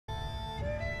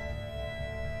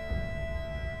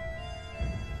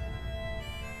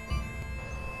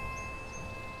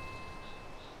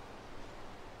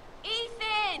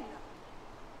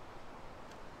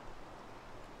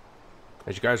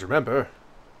As you guys remember,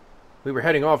 we were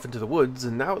heading off into the woods,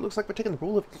 and now it looks like we're taking the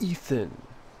role of Ethan.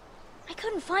 I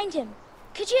couldn't find him.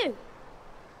 Could you?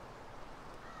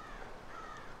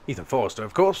 Ethan Forrester,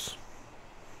 of course.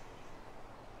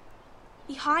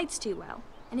 He hides too well,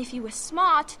 and if he were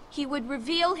smart, he would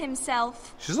reveal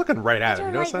himself. She's looking right at I him,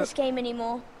 you don't notice like this that? game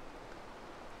anymore.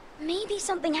 Maybe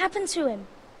something happened to him.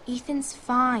 Ethan's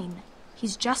fine.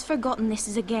 He's just forgotten this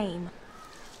is a game.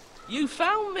 You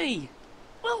found me!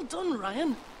 Well done,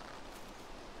 Ryan.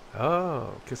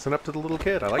 Oh, kissing up to the little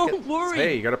kid. I like it. Don't worry.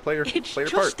 Hey, you gotta play your It's part.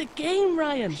 just a game,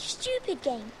 Ryan. Stupid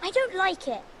game. I don't like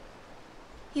it.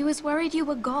 He was worried you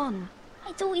were gone.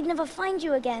 I thought we'd never find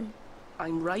you again.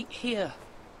 I'm right here.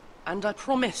 And I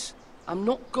promise, I'm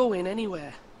not going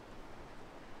anywhere.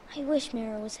 I wish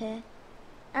Mira was here.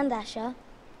 And Asher.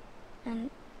 And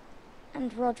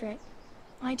Roderick.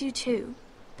 I do too.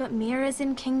 But Mira's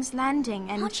in King's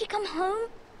Landing and... Can't she come home?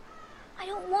 I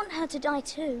don't want her to die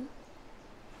too.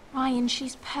 Ryan,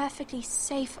 she's perfectly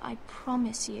safe, I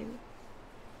promise you.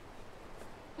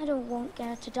 I don't want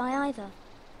Garrett to die either.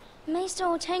 Maester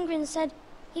Ortengrin said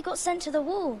he got sent to the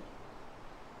wall.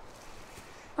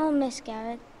 I'll miss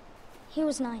Garrett. He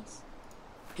was nice.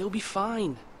 He'll be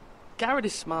fine. Garrett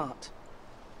is smart.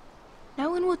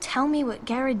 No one will tell me what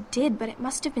Garrett did, but it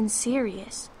must have been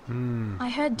serious. I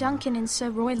heard Duncan and Sir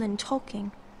Royland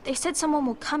talking. They said someone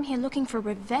will come here looking for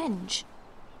revenge.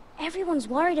 Everyone's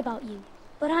worried about you,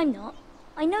 but I'm not.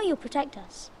 I know you'll protect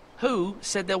us. Who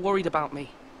said they're worried about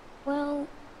me? Well,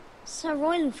 Sir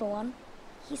Royland for one.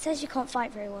 He says you can't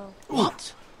fight very well.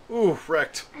 What? Ooh,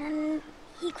 wrecked. And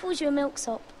he calls you a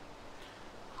milksop.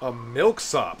 A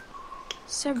milksop.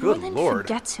 Sir Good Royland Lord.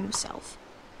 forgets himself.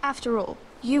 After all,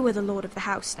 you are the lord of the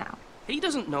house now. He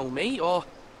doesn't know me, or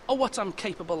what I'm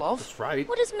capable of. That's right.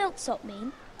 What does milksop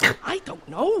mean? I don't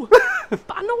know. But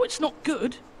I know it's not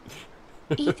good.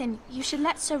 Ethan, you should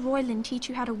let Sir Royland teach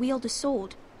you how to wield a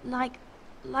sword. Like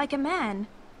a man.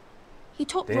 He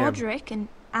taught Damn. Roderick and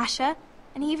Asher,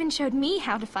 and he even showed me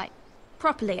how to fight.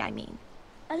 Properly, I mean.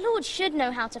 A lord should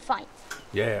know how to fight.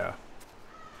 Yeah.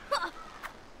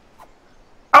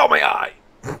 Oh, my eye!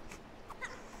 Do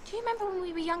you remember when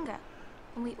we were younger?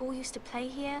 When we all used to play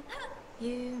here?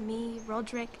 You, me,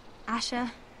 Roderick,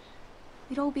 Asher.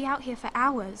 We'd all be out here for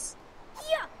hours.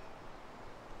 Yeah.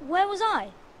 Where was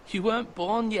I? You weren't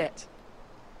born yet.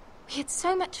 We had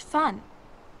so much fun.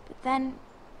 But then,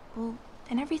 well,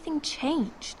 then everything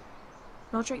changed.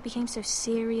 Roderick became so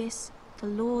serious, the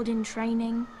lord in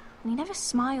training, and he never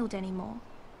smiled anymore.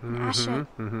 And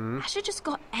Asher just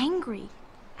got angry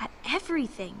at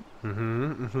everything.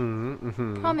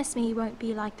 Promise me you won't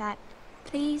be like that.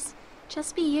 Please,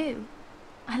 just be you.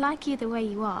 I like you the way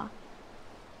you are.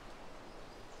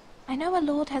 I know a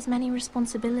lord has many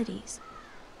responsibilities,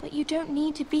 but you don't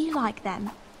need to be like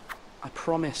them. I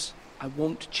promise, I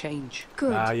won't change.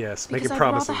 Good. Ah, yes, making because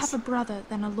promises. I'd rather have a brother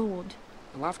than a lord.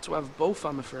 I'll have to have both,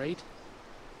 I'm afraid.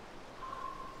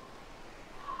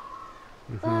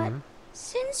 But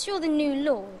since you're the new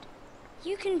lord,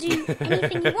 you can do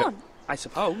anything you want. I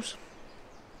suppose.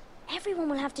 Everyone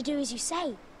will have to do as you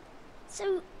say.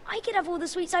 So I could have all the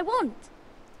sweets I want.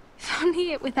 If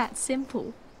only it were that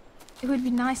simple. It would be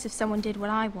nice if someone did what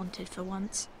I wanted for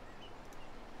once.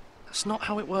 That's not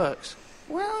how it works.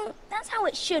 Well, that's how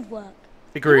it should work.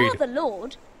 Agreed. You're the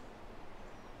lord.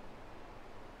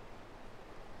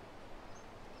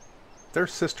 They're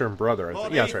sister and brother, I think.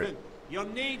 Lord Yeah, that's Ethan, right. you're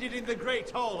needed in the Great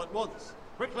Hall at once.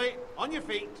 Quickly, on your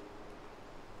feet.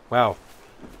 Wow.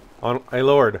 Hey,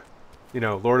 Lord. You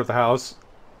know, Lord of the house.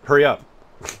 Hurry up.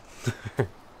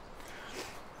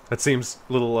 That seems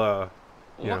a little,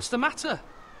 yeah. What's the matter?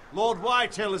 Lord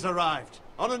Whitehill has arrived,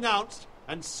 unannounced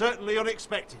and certainly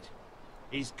unexpected.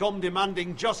 He's come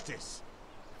demanding justice.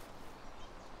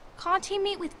 Can't he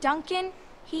meet with Duncan?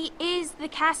 He is the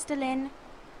Castellan.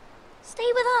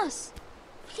 Stay with us.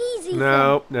 Please, Ethan.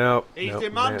 No. He's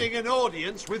demanding an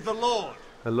audience with the Lord.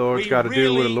 The Lord's We got to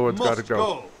do what the really Lord's got to must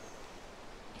go.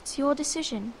 It's your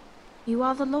decision. You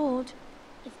are the lord.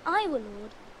 If I were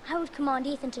lord, I would command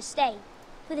Ethan to stay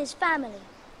with his family.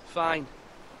 Fine.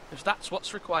 If that's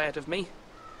what's required of me.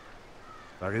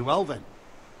 Very well then.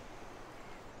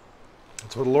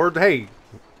 That's what the Lord. Hey, you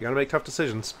got to make tough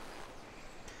decisions.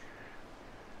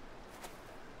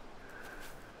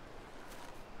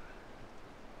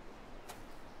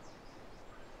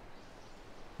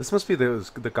 This must be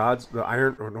the gods, the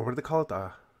iron, or what do they call it?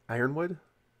 The ironwood?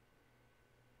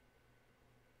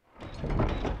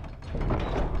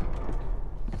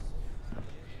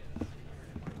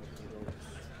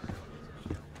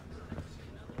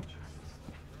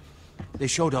 They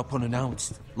showed up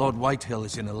unannounced. Lord Whitehill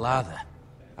is in a lather.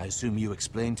 I assume you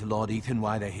explained to Lord Ethan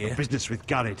why they're here? Business with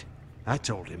Garrett. I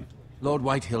told him. Lord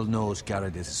Whitehill knows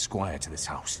Garrett is a squire to this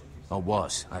house. Or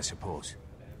was, I suppose.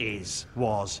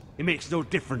 Was. It makes no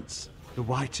difference. The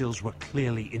Whitehills were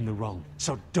clearly in the wrong,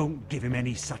 so don't give him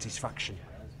any satisfaction.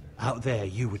 Out there,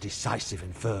 you were decisive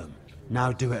and firm.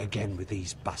 Now do it again with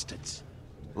these bastards.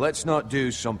 Let's not do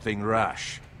something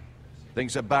rash.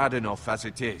 Things are bad enough as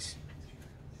it is.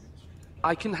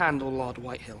 I can handle Lord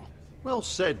Whitehill. Well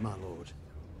said, my lord.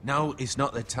 Now is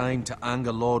not the time to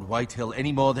anger Lord Whitehill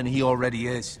any more than he already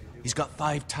is. He's got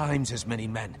 5 times as many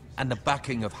men, and the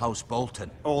backing of House Bolton.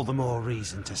 All the more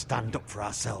reason to stand up for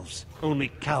ourselves. Only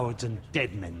cowards and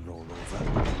dead men roll over.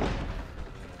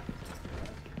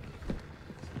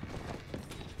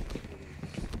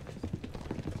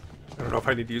 I don't know if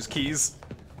I need to use keys.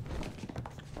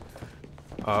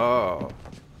 Oh.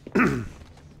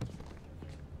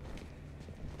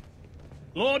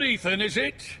 Lord Ethan, is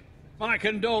it? My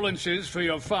condolences for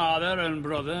your father and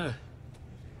brother.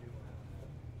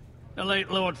 The late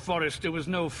Lord Forrester was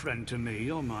no friend to me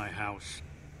or my house.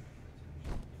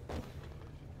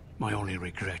 My only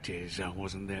regret is I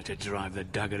wasn't there to drive the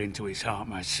dagger into his heart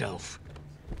myself.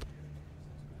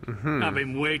 I've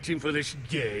been waiting for this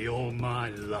day all my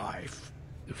life.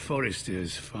 The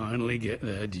Forresters finally get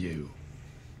their due.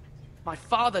 My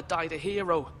father died a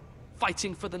hero,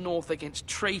 fighting for the North against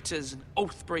traitors and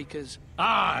oathbreakers.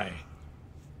 Aye!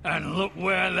 And look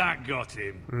where that got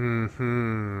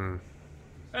him.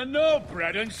 And no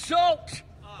bread and salt!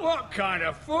 What kind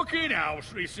of fucking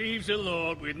house receives a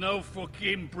lord with no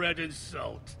fucking bread and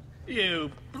salt?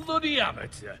 You bloody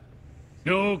amateur.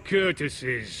 No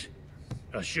courtesies.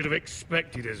 I should have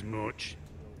expected as much.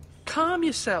 Calm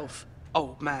yourself,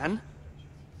 old man.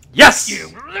 Yes! You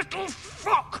little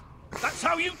fuck! That's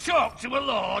how you talk to a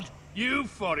lord? You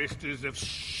Forresters have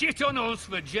shit on us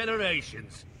for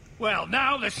generations. Well,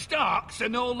 now the Starks are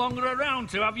no longer around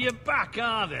to have your back,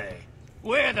 are they?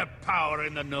 We're the power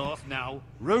in the North now.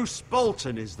 Roose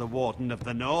Bolton is the Warden of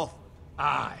the North.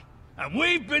 Aye. And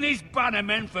we've been his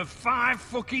bannermen for 5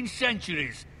 fucking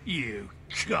centuries. You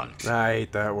cunt. I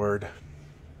hate that word.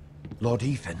 Lord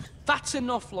Ethan. That's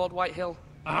enough, Lord Whitehill.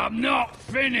 I'm not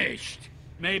finished.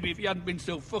 Maybe if you hadn't been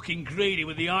so fucking greedy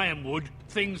with the ironwood,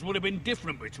 things would have been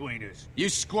different between us. You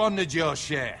squandered your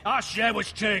share. Our share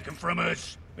was taken from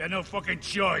us. We had no fucking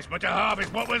choice but to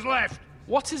harvest what was left.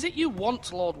 What is it you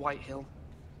want, Lord Whitehill?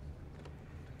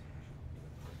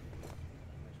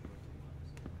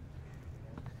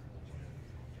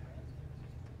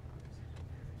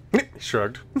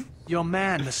 Shrugged. Your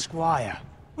man, the squire.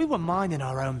 We were minding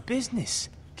our own business,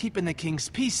 keeping the king's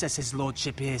peace, as his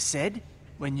lordship here said,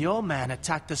 when your man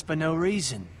attacked us for no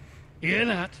reason. Hear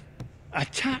that?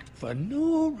 Attacked for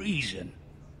no reason.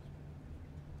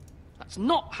 That's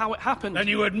not how it happened. Then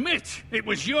you admit it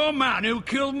was your man who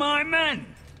killed my men.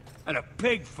 And a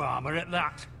pig farmer at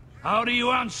that. How do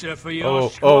you answer for your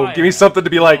squire? Give me something to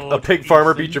be like, Lord a pig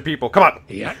farmer Ethan? beat your people. Come on.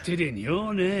 He acted in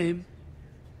your name.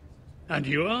 And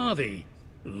you are the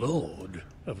lord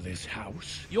of this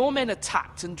house. Your men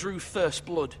attacked and drew first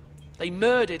blood. They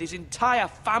murdered his entire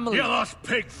family. You lost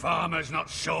pig farmers, not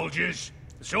soldiers.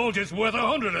 The soldiers worth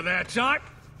 100 of their type.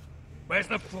 Where's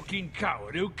the fucking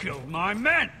coward who killed my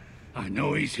men? I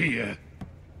know he's here.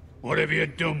 What have you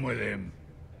done with him?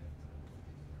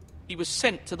 He was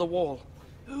sent to the wall.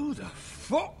 Who the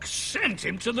fuck sent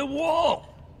him to the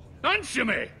wall? Answer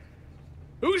me!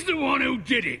 Who's the one who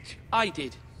did it? I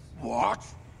did. What?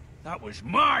 That was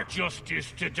my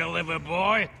justice to deliver,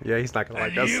 boy. Yeah, he's not gonna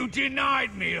like And us. you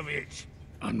denied me of it.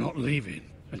 I'm not leaving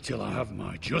until I have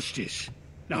my justice.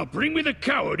 Now bring me the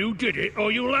coward who did it,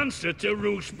 or you'll answer to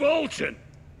Roose Bolton.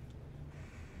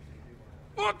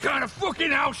 What kind of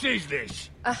fucking house is this?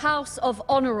 A house of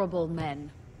honorable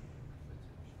men.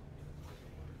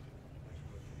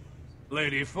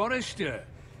 Lady Forrester.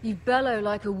 You bellow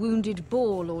like a wounded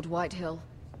boar, Lord Whitehill.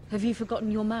 Have you forgotten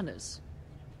your manners?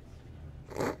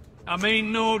 I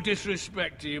mean no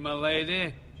disrespect to you, my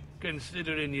lady,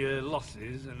 considering your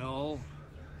losses and all.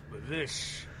 But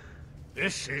this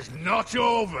is not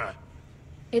over.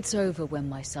 It's over when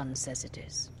my son says it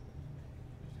is.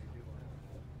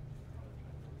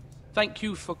 Thank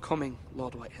you for coming,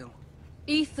 Lord Whitehill.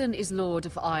 Ethan is Lord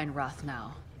of Ironrath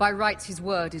now. By rights, his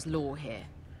word is law here.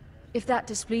 If that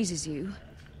displeases you,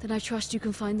 then I trust you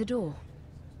can find the door.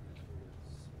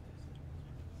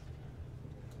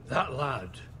 That lad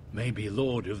may be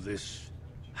lord of this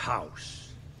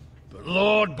house, but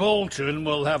Lord Bolton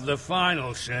will have the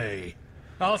final say.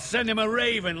 I'll send him a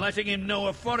raven letting him know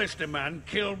a Forrester man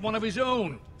killed one of his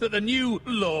own. That the new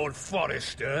Lord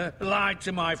Forrester lied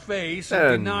to my face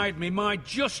and denied me my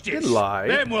justice. He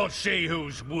lied. Then we'll see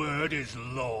whose word is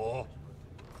law.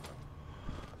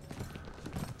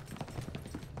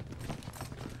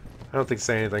 I don't think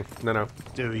say anything. No.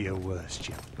 Do your worst,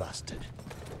 you bastard.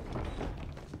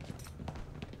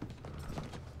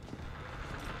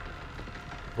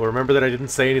 Well, remember that I didn't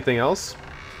say anything else?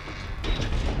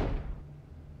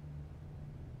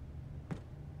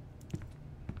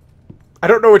 I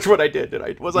don't know which one I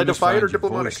did. Was I defiant or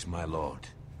diplomatic? Voice, my lord.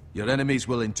 Your enemies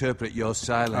will interpret your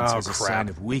silence as a sign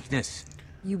of weakness.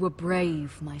 You were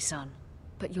brave, my son.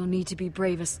 But you'll need to be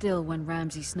braver still when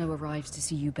Ramsay Snow arrives to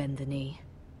see you bend the knee.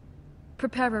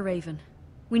 Prepare a raven.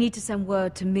 We need to send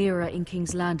word to Mira in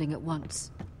King's Landing at once.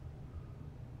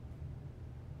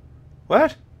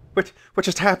 What? What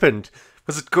just happened?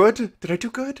 Was it good? Did I do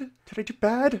good? Did I do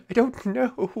bad? I don't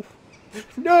know.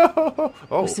 No!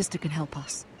 Oh. Your sister can help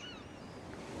us.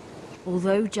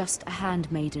 Although just a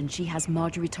handmaiden, she has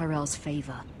Marjorie Tyrell's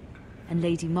favor. And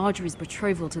Lady Marjorie's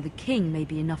betrothal to the king may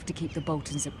be enough to keep the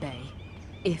Boltons at bay.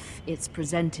 If it's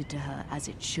presented to her as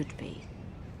it should be.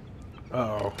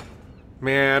 Oh.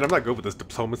 Man, I'm not good with this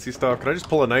diplomacy stuff. Can I just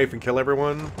pull a knife and kill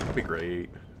everyone? That'd be great.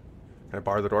 Can I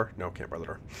bar the door? No, can't bar the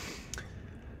door.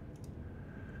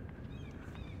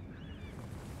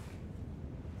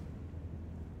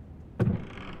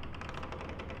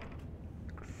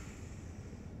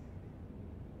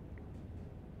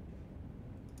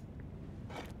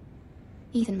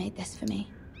 Ethan made this for me.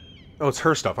 Oh, it's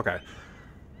her stuff. Okay.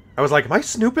 I was like, am I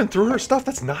snooping through her stuff?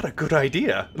 That's not a good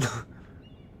idea.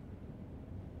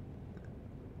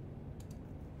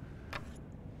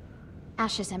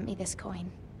 Asher sent me this coin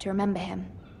to remember him.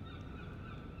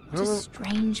 What a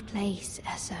strange place,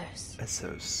 Essos.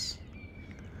 Essos.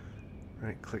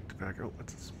 Right, click to back. Oh,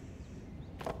 what's this?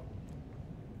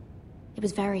 It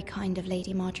was very kind of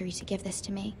Lady Marjorie to give this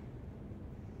to me.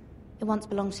 It once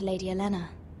belonged to Lady Elena.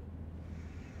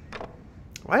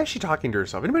 Why is she talking to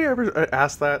herself? Anybody ever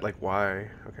asked that? Like, why?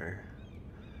 Okay.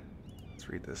 Let's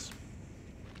read this.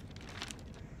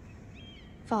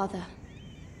 Father,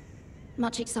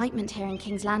 much excitement here in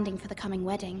King's Landing for the coming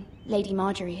wedding. Lady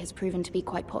Marjorie has proven to be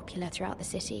quite popular throughout the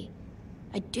city.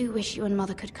 I do wish you and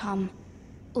Mother could come,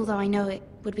 although I know it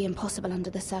would be impossible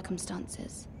under the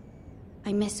circumstances.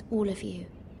 I miss all of you,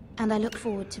 and I look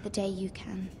forward to the day you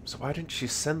can. So why didn't she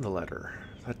send the letter?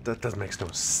 That doesn't make no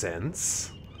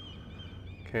sense.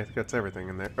 Okay, I think that's everything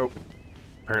in there. Oh,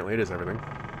 apparently it is everything.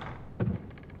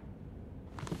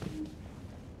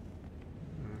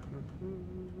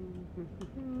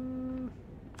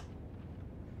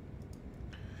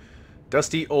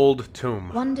 Dusty old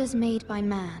tomb. Wonders Made by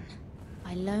Man,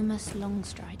 by Lomas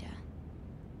Longstrider.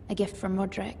 A gift from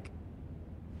Roderick.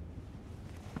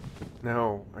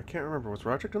 Now, I can't remember. Was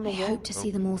Roderick on the wall? I hope to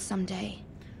see them all someday.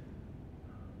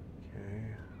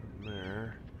 Okay,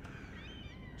 there.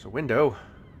 There's a window.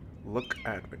 Look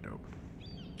at window.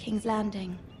 King's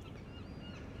Landing.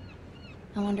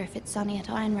 I wonder if it's sunny at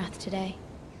Ironrath today.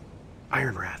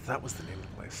 Ironrath, that was the name of the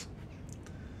place.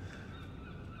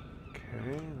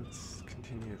 Okay, let's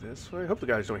continue this way. I hope the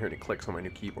guys don't hear any clicks on my new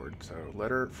keyboard. So,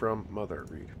 letter from Mother,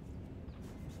 read.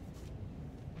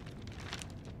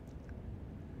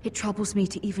 It troubles me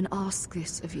to even ask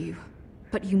this of you,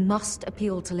 but you must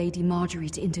appeal to Lady Marjorie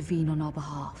to intervene on our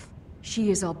behalf.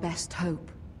 She is our best hope,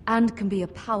 and can be a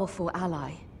powerful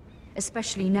ally,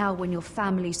 especially now when your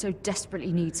family so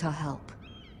desperately needs her help.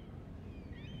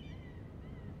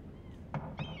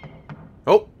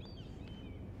 Oh!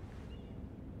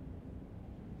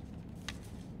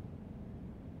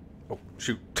 Oh,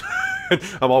 shoot.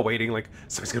 I'm all waiting, like,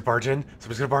 somebody's gonna barge in?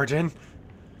 Somebody's gonna barge in?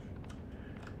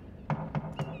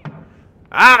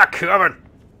 Ah, they're coming!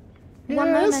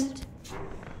 One moment.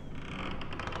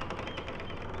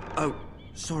 Oh,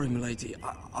 sorry, milady.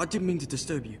 I didn't mean to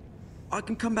disturb you. I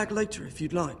can come back later if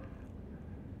you'd like.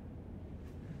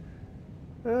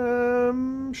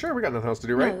 Sure, we got nothing else to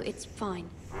do, right? No, it's fine.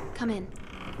 Come in.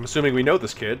 I'm assuming we know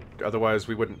this kid, otherwise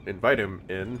we wouldn't invite him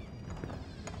in.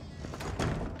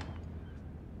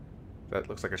 That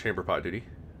looks like a chamber pot duty.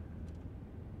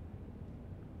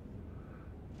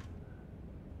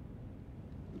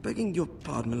 Begging your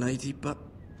pardon, milady, but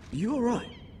you all right?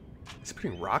 Is he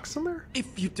putting rocks in there?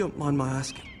 If you don't mind my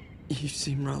asking, you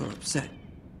seem rather upset.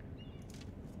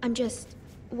 I'm just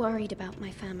worried about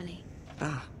my family.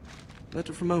 Ah,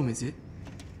 letter from home, is it?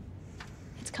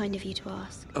 It's kind of you to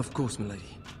ask. Of course,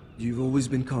 milady. You've always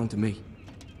been kind to me.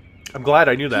 I'm glad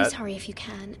I knew that. Please hurry if you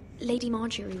can. Lady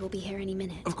Marjorie will be here any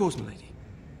minute. Of course, milady.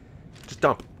 Just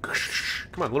dump.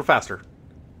 Come on, a little faster.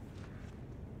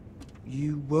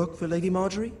 You work for Lady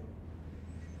Marjorie?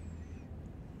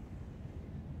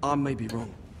 I may be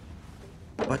wrong,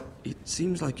 but it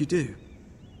seems like you do.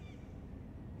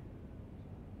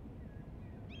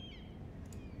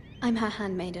 I'm her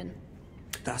handmaiden.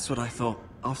 That's what I thought.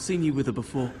 I've seen you with her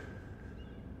before.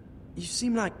 You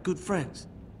seem like good friends.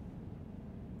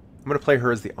 I'm gonna play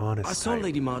her as the honest I saw type.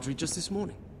 Lady Marjorie just this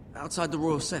morning, outside the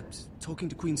Royal Sept, talking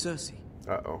to Queen Cersei.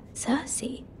 Uh-oh.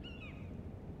 Cersei?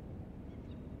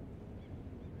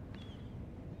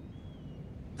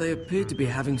 They appeared to be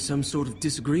having some sort of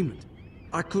disagreement.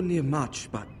 I couldn't hear much,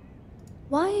 but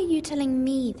Why are you telling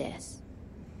me this?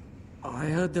 I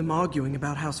heard them arguing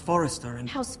about House Forrester and...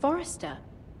 House Forrester?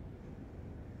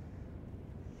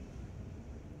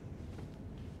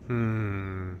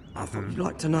 I thought you'd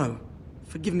like to know.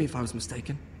 Forgive me if I was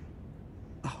mistaken.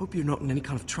 I hope you're not in any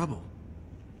kind of trouble.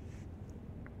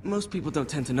 Most people don't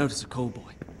tend to notice a coal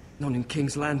boy. Not in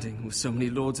King's Landing, with so many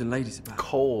lords and ladies about.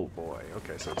 Coal boy.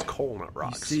 Okay, so it's coal, not You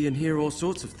rocks. see and hear all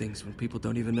sorts of things when people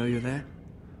don't even know you're there.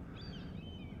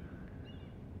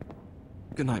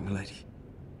 Good night, milady.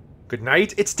 Good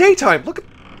night. It's daytime. Look at.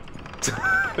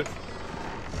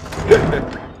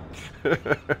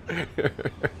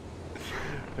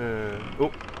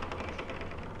 Oh,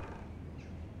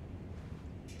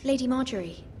 Lady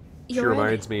Marjorie, she you're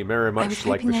reminds me very I was much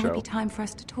like hoping the there show. would be time for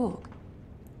us to talk.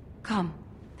 Come,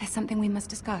 there's something we must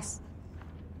discuss.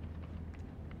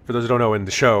 For those who don't know, in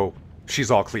the show,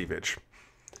 she's all cleavage.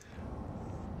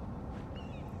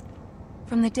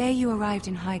 From the day you arrived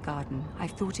in Highgarden,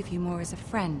 I've thought of you more as a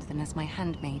friend than as my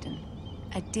handmaiden.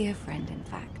 A dear friend, in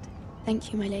fact.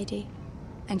 Thank you, my lady.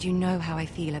 And you know how I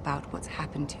feel about what's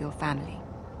happened to your family.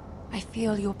 I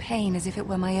feel your pain as if it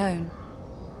were my own.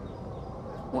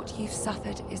 What you've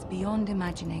suffered is beyond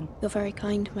imagining. You're very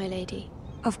kind, my lady.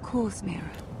 Of course,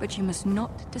 Mira, but you must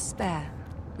not despair.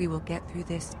 We will get through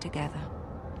this together.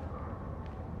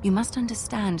 You must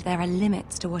understand there are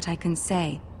limits to what I can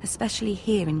say, especially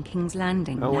here in King's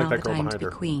Landing, I don't like now that that girl I am to behind be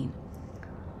her. queen.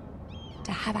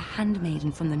 To have a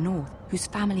handmaiden from the north whose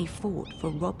family fought for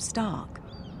Robb Stark.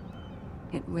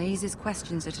 It raises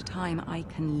questions at a time I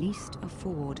can least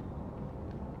afford.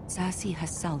 Cersei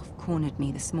herself cornered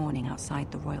me this morning outside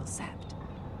the Royal Sept.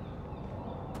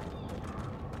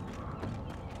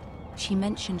 She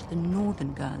mentioned the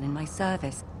northern girl in my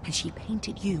service, and she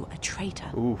painted you a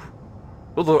traitor. Ooh.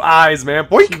 Those little eyes, man.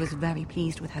 Boink! She was very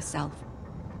pleased with herself.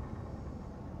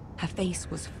 Her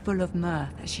face was full of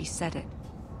mirth as she said it.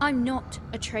 I'm not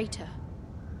a traitor.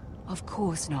 Of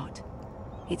course not.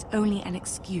 It's only an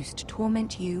excuse to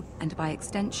torment you, and by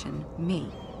extension,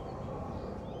 me.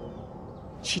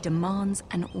 She demands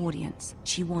an audience.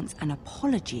 She wants an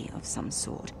apology of some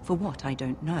sort. For what, I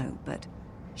don't know, but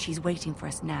she's waiting for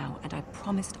us now, and I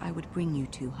promised I would bring you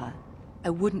to her.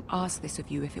 I wouldn't ask this of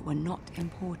you if it were not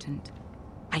important.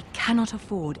 I cannot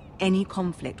afford any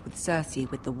conflict with Cersei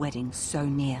with the wedding so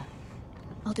near.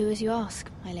 I'll do as you ask,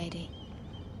 my lady.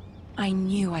 I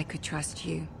knew I could trust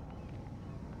you.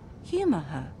 Humor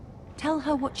her. Tell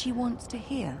her what she wants to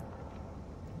hear.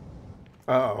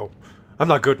 Uh-oh. I'm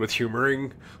not good with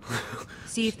humoring.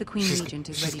 See if the Queen Regent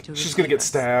is ready to She's gonna receive get us.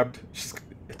 stabbed.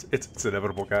 It's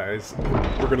inevitable, guys.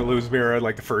 We're gonna lose Mira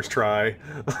like the first try.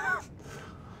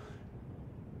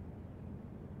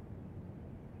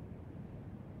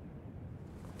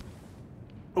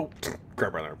 Oh,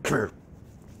 grab her there.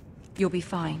 You'll be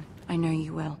fine. I know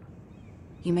you will.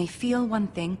 You may feel one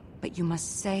thing, but you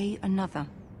must say another.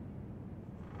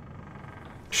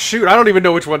 Shoot, I don't even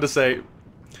know which one to say.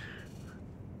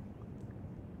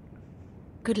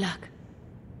 Good luck.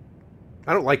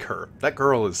 I don't like her. That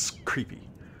girl is creepy.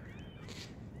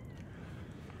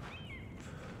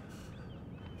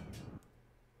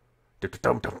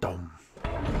 Dum dum dum.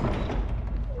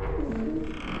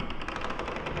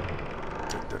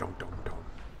 Dum dum dum.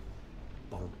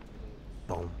 Boom.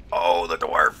 Boom. Oh, the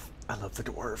dwarf! I love the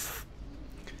dwarf.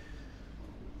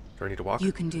 Do I need to walk?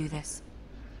 You can do this.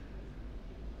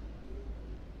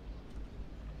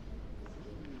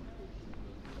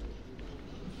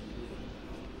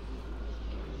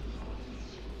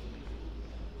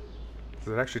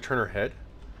 Does it actually turn her head?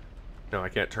 No, I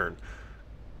can't turn.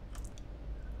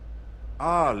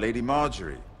 Ah, Lady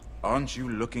Marjorie. Aren't you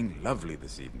looking lovely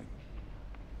this evening?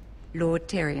 Lord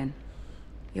Tyrion.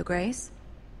 Your Grace?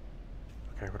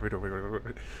 Okay, what do we do?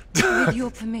 Wait. With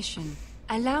your permission,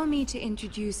 allow me to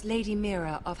introduce Lady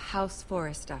Mira of House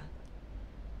Forrester.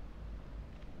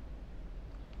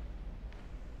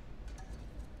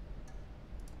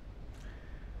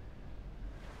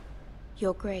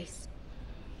 Your Grace.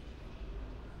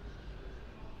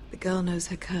 The girl knows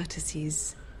her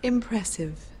courtesies.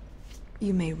 Impressive.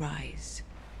 You may rise.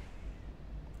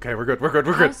 Okay, we're good, we're good,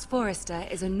 we're good. House Forrester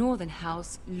is a northern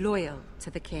house loyal to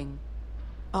the king.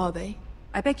 Are they?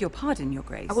 I beg your pardon, Your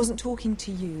Grace. I wasn't talking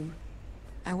to you.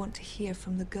 I want to hear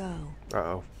from the girl.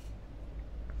 Uh-oh.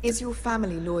 Is your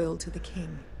family loyal to the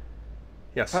king?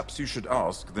 Yes. Perhaps you should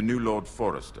ask the new Lord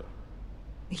Forrester.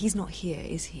 He's not here,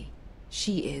 is he?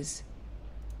 She is.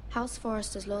 House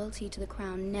Forrester's loyalty to the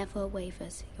crown never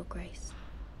wavers, Your Grace.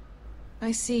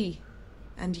 I see.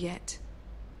 And yet...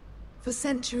 For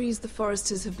centuries, the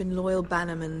Forresters have been loyal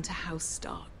bannermen to House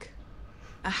Stark.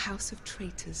 A house of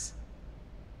traitors.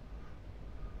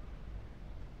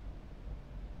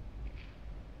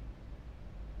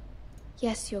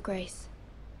 Yes, Your Grace.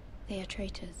 They are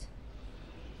traitors.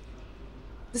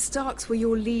 The Starks were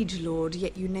your liege lord,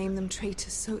 yet you name them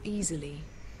traitors so easily.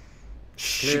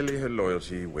 Clearly her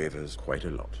loyalty wavers quite a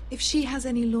lot. If she has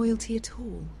any loyalty at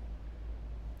all.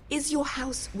 Is your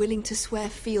house willing to swear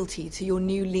fealty to your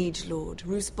new liege lord,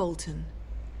 Roose Bolton?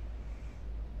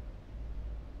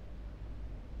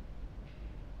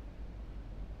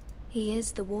 He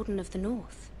is the Warden of the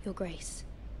North, Your Grace.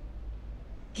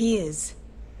 He is.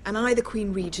 And I the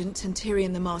Queen Regent, and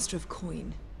Tyrion the Master of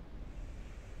Coin.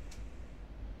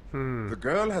 The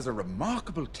girl has a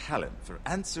remarkable talent for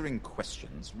answering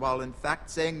questions while in fact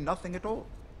saying nothing at all.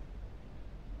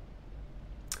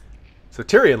 So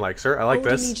Tyrion likes her. I like Old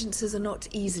this. allegiances are not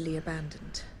easily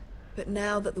abandoned. But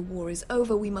now that the war is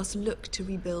over, we must look to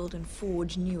rebuild and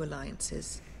forge new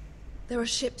alliances. There are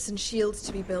ships and shields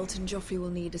to be built, and Joffrey will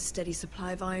need a steady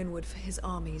supply of ironwood for his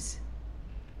armies.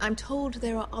 I'm told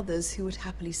there are others who would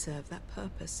happily serve that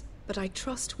purpose, but I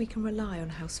trust we can rely on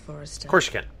House Forrester. Of course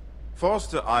you can.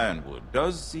 Forster Ironwood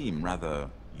does seem rather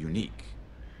unique.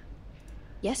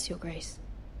 Yes, Your Grace.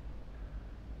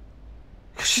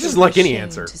 She doesn't like any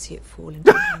answer. To see it fall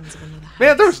into the hands of another house.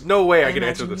 Man, there's no way I can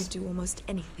answer imagine this. You'd do almost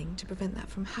anything to prevent that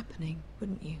from happening,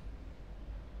 wouldn't you?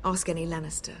 Ask any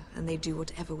Lannister, and they'd do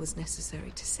whatever was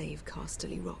necessary to save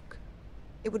Casterly Rock.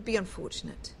 It would be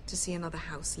unfortunate to see another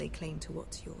house lay claim to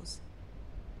what's yours.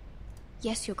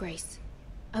 Yes, Your Grace.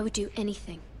 I would do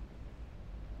anything.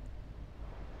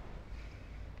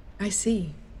 I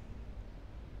see.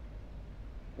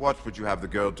 What would you have the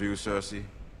girl do, Cersei?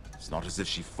 It's not as if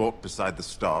she fought beside the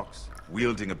Starks,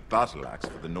 wielding a battle axe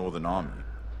for the Northern Army.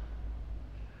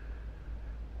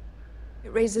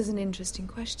 It raises an interesting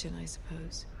question, I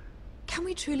suppose. Can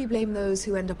we truly blame those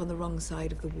who end up on the wrong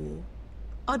side of the war?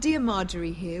 Our dear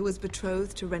Marjorie here was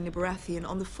betrothed to Renly Baratheon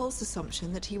on the false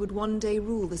assumption that he would one day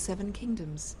rule the Seven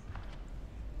Kingdoms.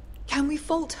 Can we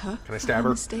fault her Can I for stab her her?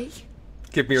 mistake?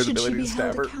 Give me the Should she ability be to stab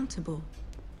held her. accountable?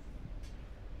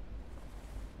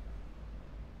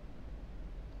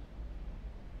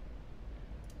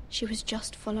 She was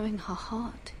just following her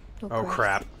heart, Your Oh Grace.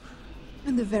 crap.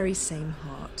 And the very same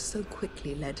heart so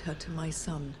quickly led her to my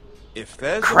son. If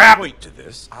there's Crap! a point to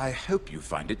this, I hope you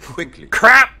find it quickly.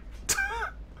 Crap!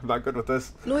 I'm not good with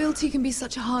this. Loyalty can be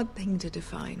such a hard thing to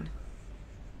define.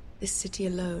 This city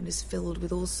alone is filled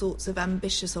with all sorts of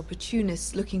ambitious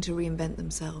opportunists looking to reinvent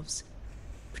themselves,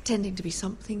 pretending to be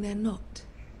something they're not.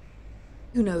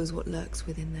 Who knows what lurks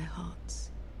within their hearts?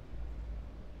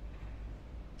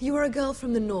 You are a girl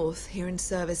from the north, here in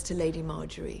service to Lady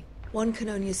Marjorie. One can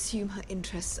only assume her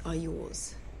interests are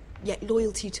yours. Yet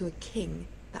loyalty to a king,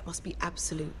 that must be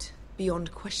absolute,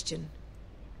 beyond question.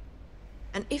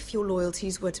 And if your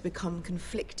loyalties were to become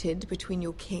conflicted between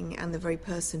your king and the very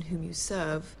person whom you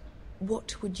serve,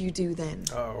 what would you do then?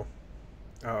 Uh-oh.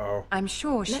 Uh-oh. I'm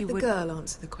sure she Let the would... girl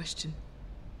answer the question.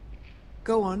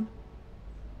 Go on.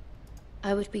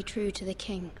 I would be true to the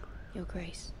king, Your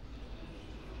Grace.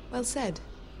 Well said.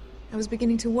 I was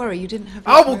beginning to worry you didn't have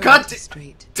Oh, your well, God priorities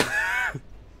straight.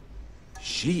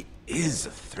 She is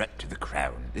a threat to the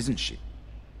crown, isn't she?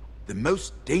 The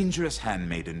most dangerous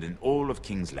handmaiden in all of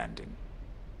King's Landing.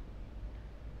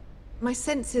 My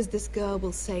sense is this girl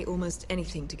will say almost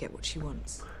anything to get what she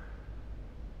wants.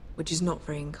 Which is not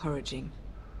very encouraging.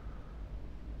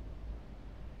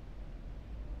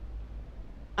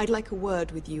 I'd like a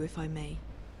word with you, if I may.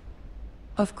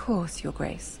 Of course, Your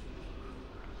Grace.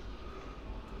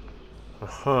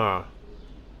 Uh-huh.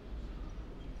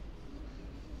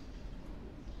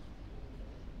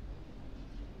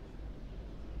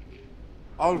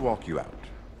 I'll walk you out.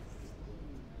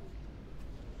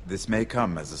 This may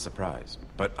come as a surprise,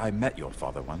 but I met your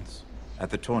father once, at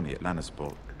the tourney at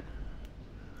Lannisport.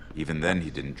 Even then he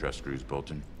didn't trust Roose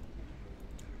Bolton.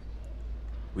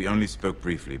 We only spoke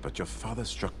briefly, but your father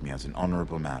struck me as an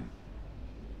honorable man.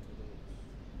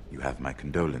 You have my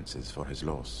condolences for his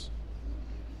loss.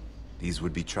 These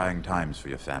would be trying times for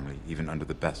your family, even under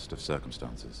the best of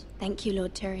circumstances. Thank you,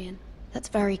 Lord Tyrion. That's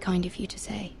very kind of you to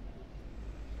say.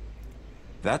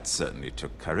 That certainly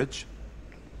took courage.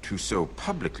 To so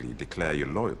publicly declare your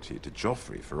loyalty to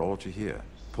Joffrey for all to hear.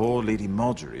 Poor Lady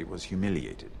Marjorie was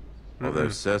humiliated, although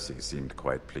Cersei seemed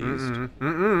quite pleased.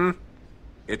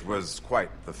 It was quite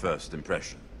the first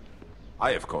impression.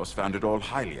 I, of course, found it all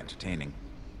highly entertaining.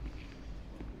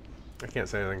 I can't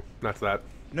say anything. Not to that.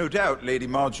 No doubt Lady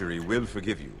Marjorie will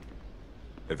forgive you.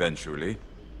 Eventually.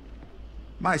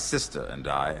 My sister and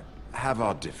I have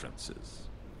our differences.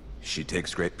 She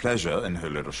takes great pleasure in her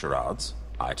little charades.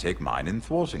 I take mine in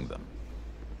thwarting them.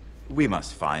 We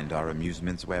must find our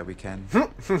amusements where we can.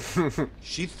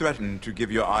 She threatened to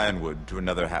give your ironwood to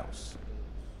another house.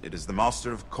 It is the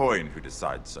Master of Coin who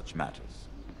decides such matters.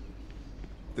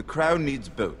 The Crown needs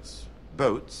boats.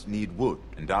 Boats need wood,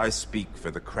 and I speak for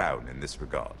the Crown in this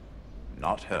regard.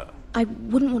 Not her. I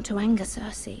wouldn't want to anger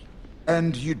Cersei.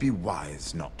 And you'd be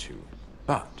wise not to.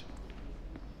 But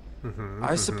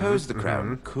I suppose the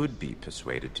Crown could be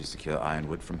persuaded to secure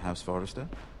ironwood from House Forrester.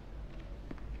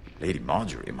 Lady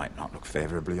Marjorie might not look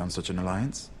favorably on such an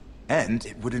alliance. And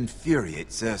it would infuriate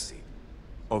Cersei.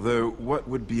 Although what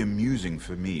would be amusing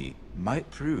for me might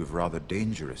prove rather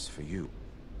dangerous for you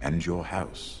and your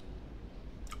house.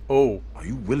 Oh. Are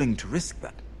you willing to risk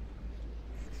that?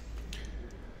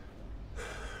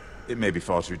 It may be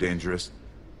far too dangerous.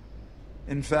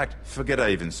 In fact, forget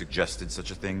I even suggested such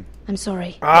a thing. I'm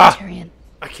sorry, Tyrion.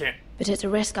 I can't. But it's a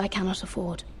risk I cannot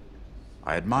afford.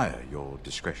 I admire your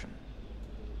discretion.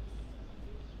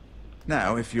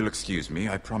 Now, if you'll excuse me,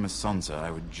 I promised Sansa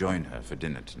I would join her for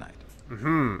dinner tonight.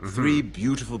 3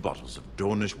 beautiful bottles of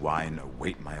Dornish wine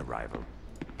await my arrival.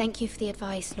 Thank you for the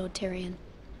advice, Lord Tyrion.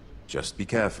 Just be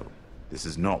careful. This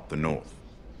is not the North.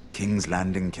 King's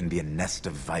Landing can be a nest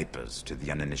of vipers to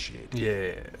the uninitiated.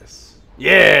 Yes.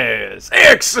 Yes!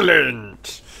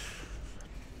 Excellent!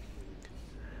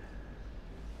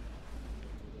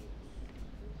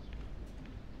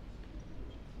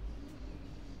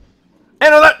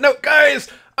 And on that note, guys,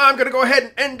 I'm going to go ahead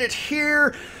and end it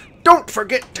here. Don't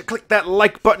forget to click that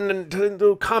like button and to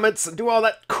do comments and do all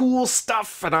that cool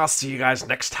stuff. And I'll see you guys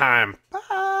next time.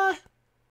 Bye!